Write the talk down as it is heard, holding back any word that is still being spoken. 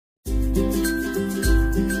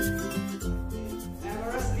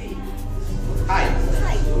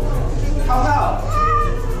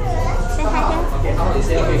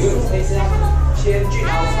Okay, good. Stay still. 先去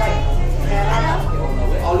outside.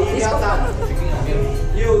 Olivia down.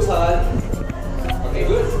 You turn. Okay,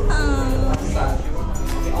 good. Start.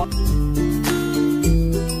 Okay.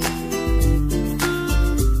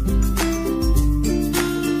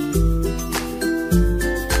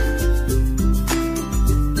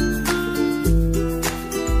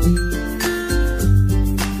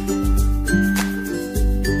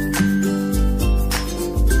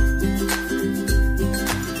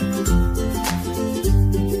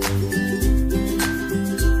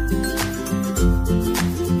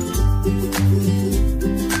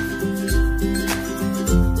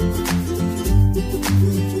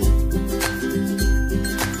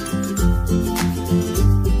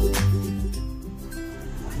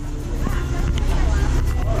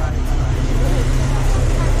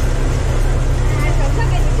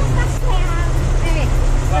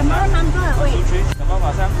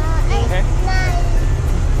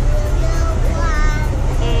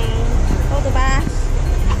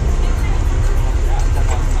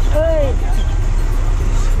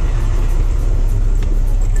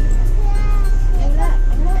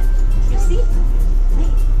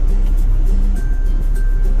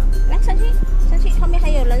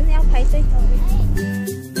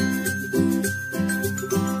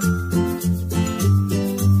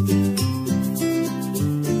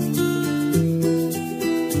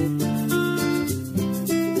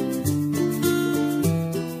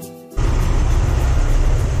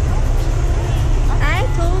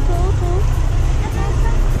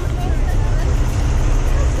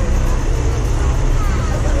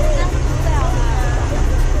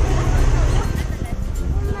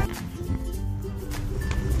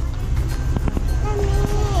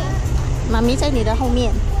妈咪在你的后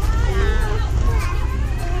面。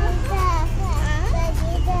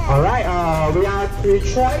All right, we are to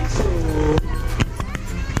try to.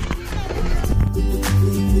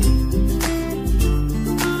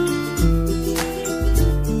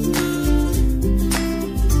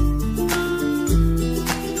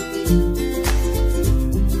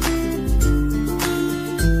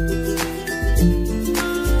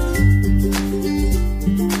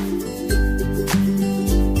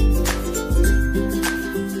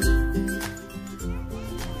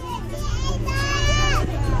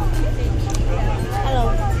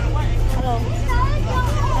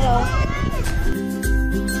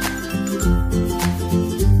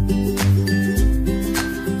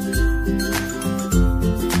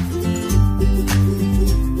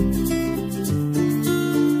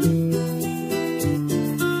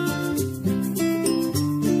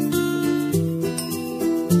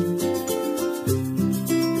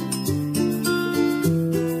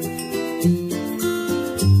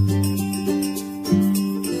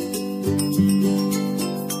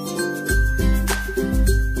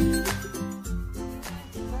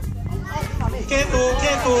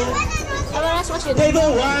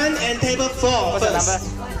 Table 1 and table 4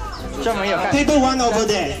 first. Table 1 over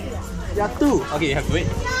there. Yeah, 2. Okay, you have to wait.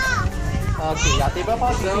 Okay, yeah, table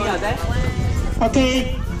 4 sitting out there.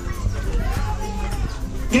 Okay.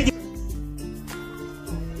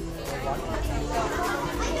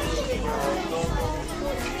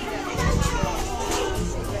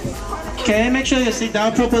 Okay, make sure you sit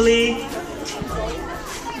down properly.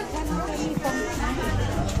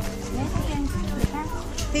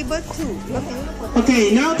 Table 2.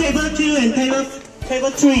 Okay, now table 2 and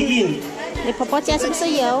table 3 in. 你婆婆家是不是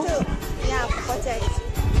有？呀，婆婆家。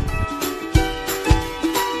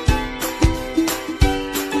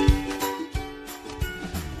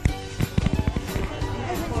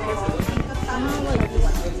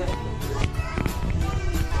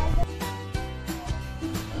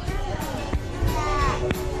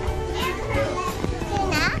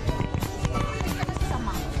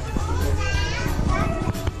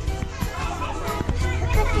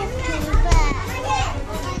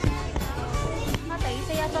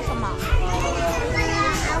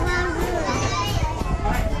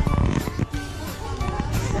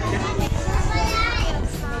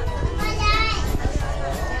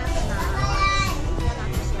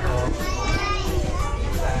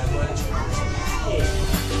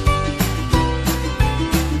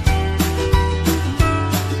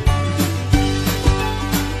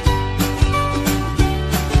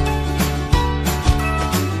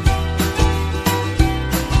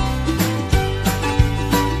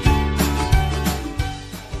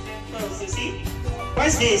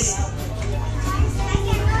What's this?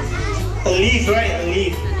 A leaf, right? A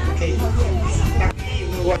leaf. Okay.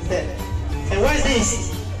 What's that? And what is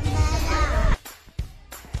this?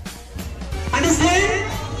 Understand?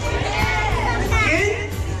 Okay?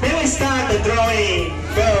 Then we start the drawing.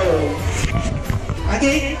 go.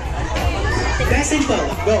 Okay? That's simple.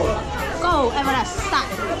 Go. Go, Everest, start.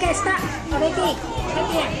 Okay, start. Ready.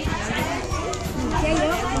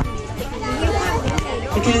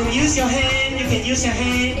 You can use your hand. You can use your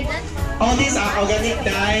hand. All these are organic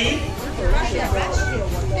dye.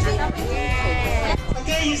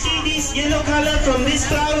 Okay, you see this yellow color from this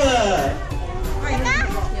flower.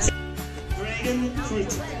 Dragon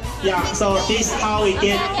fruit. Yeah, so this is how we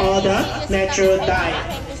get all the natural dye.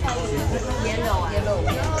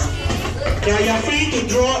 Yeah, you're free to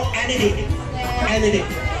draw anything. Anything.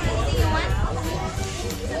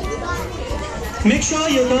 Make sure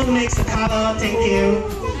you don't mix the color. Thank you.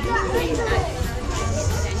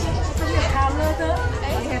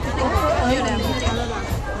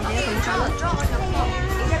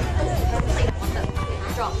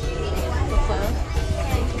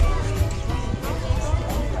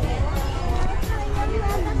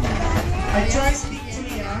 I try speak to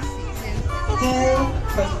you. Hold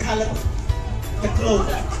the color, the cloth.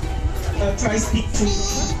 Try speak to you.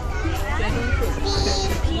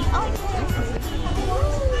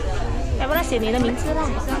 Everest 写你的名字了。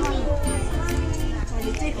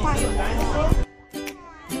你最快。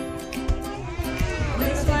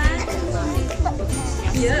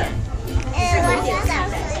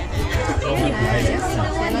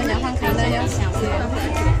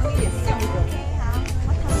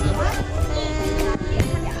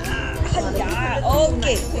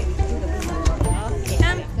OK。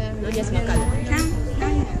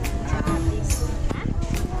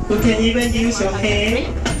You can even use your hand.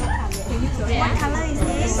 What color is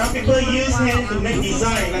this? Some people use hand to make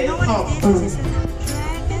design like a top.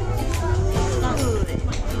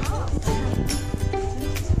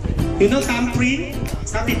 You know thumbprint?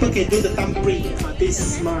 Some people can do the thumbprint. This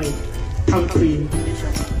is my thumbprint.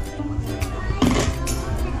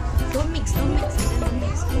 Don't mix.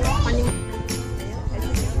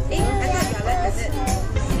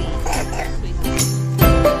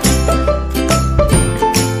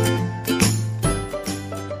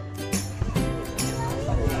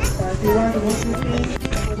 You want to watch with me?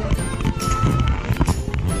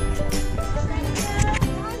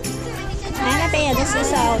 Này, 那边有个洗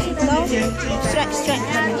手，都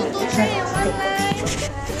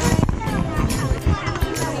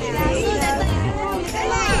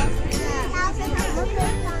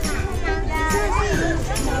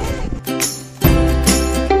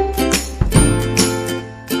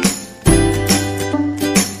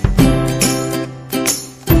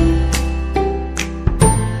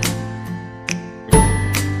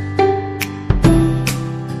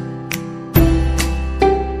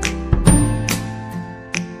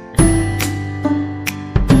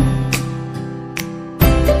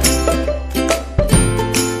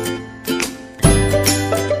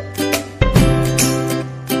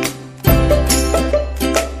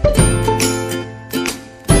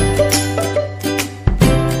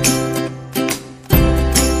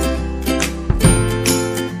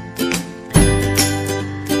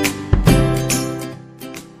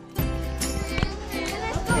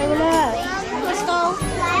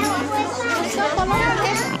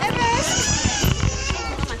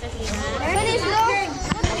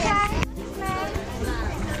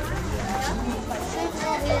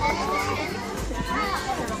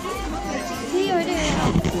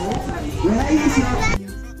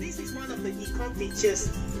is one of the eco features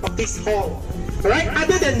of this hall. Alright,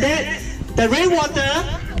 other than that, the rainwater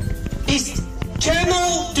is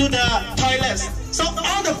channeled to the toilets. So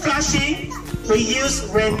all the flushing, we use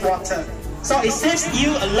rainwater. So it saves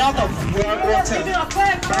you a lot of water.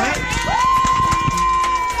 Right?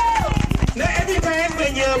 Now every time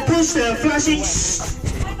when you push the flushing,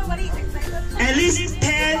 at least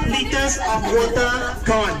 10 liters of water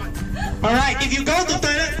gone. Alright, if you go to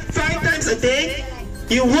toilet 5 times a day,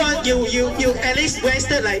 you at least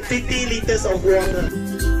wasted like 50 liters of water.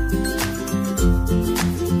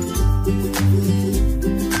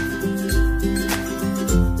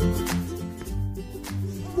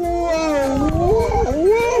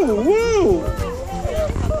 Whoa!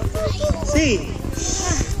 See?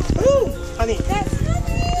 Ooh, honey.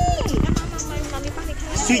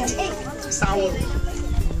 Sweet, sour.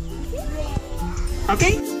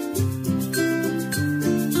 Okay?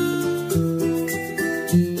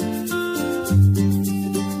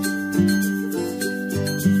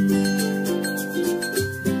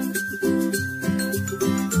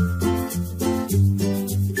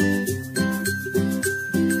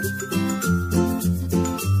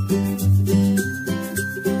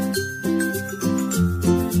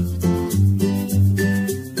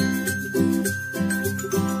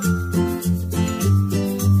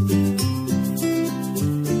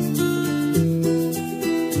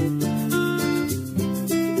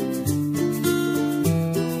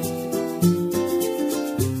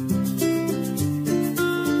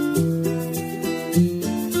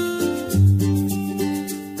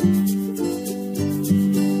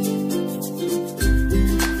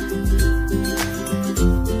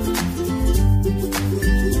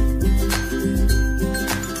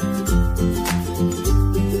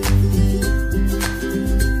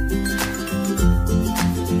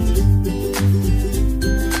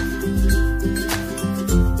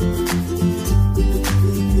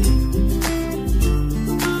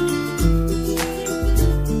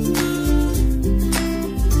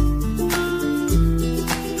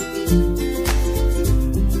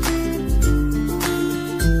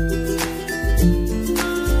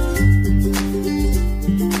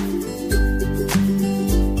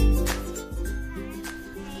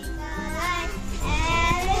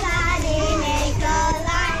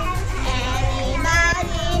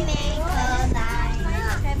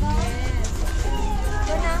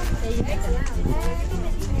 Come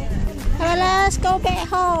on, let's go back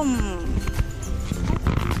home.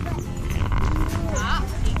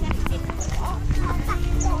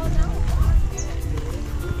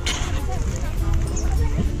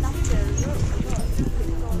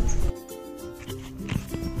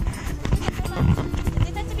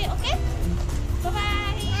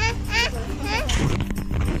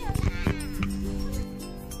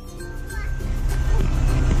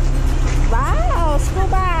 Wow, school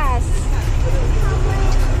bus.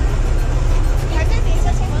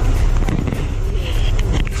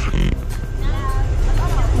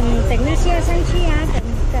 Tỉnh đi xe sang chi á, tỉnh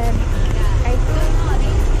cái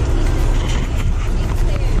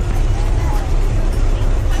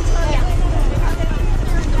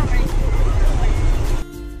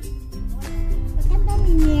Cánh đó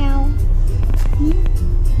mình nhào.